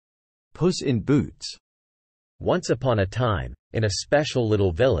Puss in Boots. Once upon a time, in a special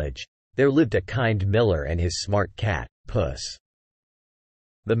little village, there lived a kind miller and his smart cat, Puss.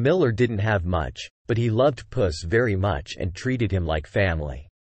 The miller didn't have much, but he loved Puss very much and treated him like family.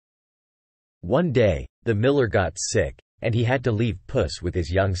 One day, the miller got sick, and he had to leave Puss with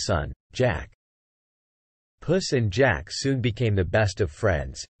his young son, Jack. Puss and Jack soon became the best of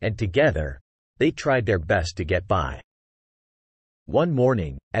friends, and together, they tried their best to get by. One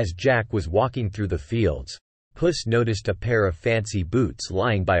morning, as Jack was walking through the fields, Puss noticed a pair of fancy boots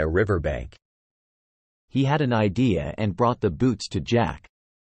lying by a riverbank. He had an idea and brought the boots to Jack.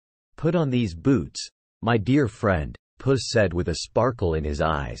 "Put on these boots, my dear friend," Puss said with a sparkle in his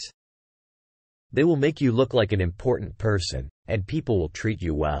eyes. "They will make you look like an important person, and people will treat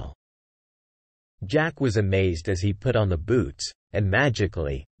you well." Jack was amazed as he put on the boots, and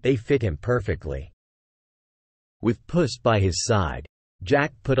magically, they fit him perfectly. With Puss by his side,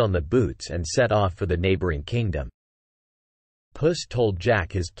 Jack put on the boots and set off for the neighboring kingdom. Puss told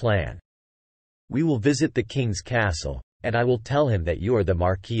Jack his plan. "We will visit the king's castle, and I will tell him that you are the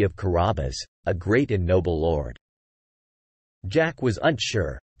Marquis of Carabas, a great and noble lord." Jack was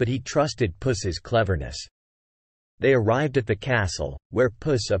unsure, but he trusted Puss's cleverness. They arrived at the castle, where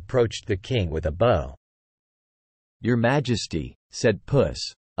Puss approached the king with a bow. "Your Majesty," said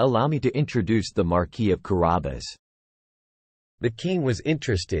Puss, "allow me to introduce the Marquis of Carabas." The king was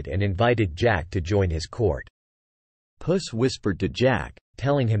interested and invited Jack to join his court. Puss whispered to Jack,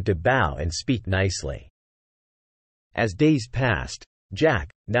 telling him to bow and speak nicely. As days passed,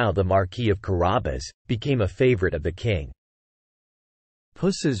 Jack, now the Marquis of Carabas, became a favorite of the king.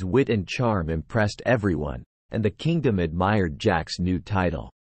 Puss's wit and charm impressed everyone, and the kingdom admired Jack's new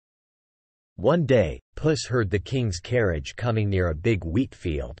title. One day, Puss heard the king's carriage coming near a big wheat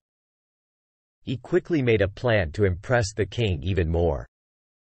field. He quickly made a plan to impress the king even more.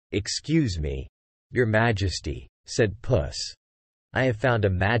 "Excuse me, Your Majesty," said Puss. "I have found a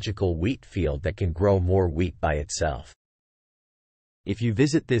magical wheat field that can grow more wheat by itself. If you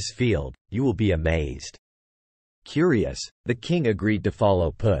visit this field, you will be amazed." Curious, the king agreed to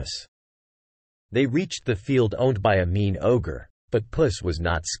follow Puss. They reached the field owned by a mean ogre, but Puss was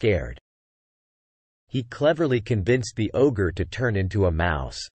not scared. He cleverly convinced the ogre to turn into a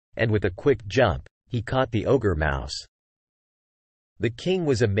mouse, and with a quick jump, he caught the ogre mouse. The king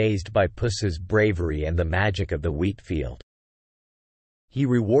was amazed by Puss's bravery and the magic of the wheat field. He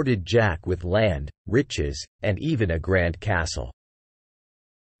rewarded Jack with land, riches, and even a grand castle.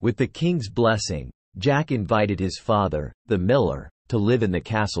 With the king's blessing, Jack invited his father, the miller, to live in the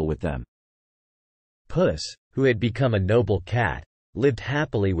castle with them. Puss, who had become a noble cat, lived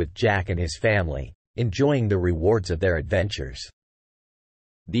happily with Jack and his family, enjoying the rewards of their adventures.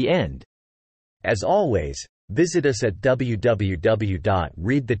 The end. As always, visit us at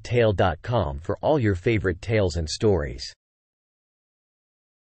www.readthetale.com for all your favorite tales and stories.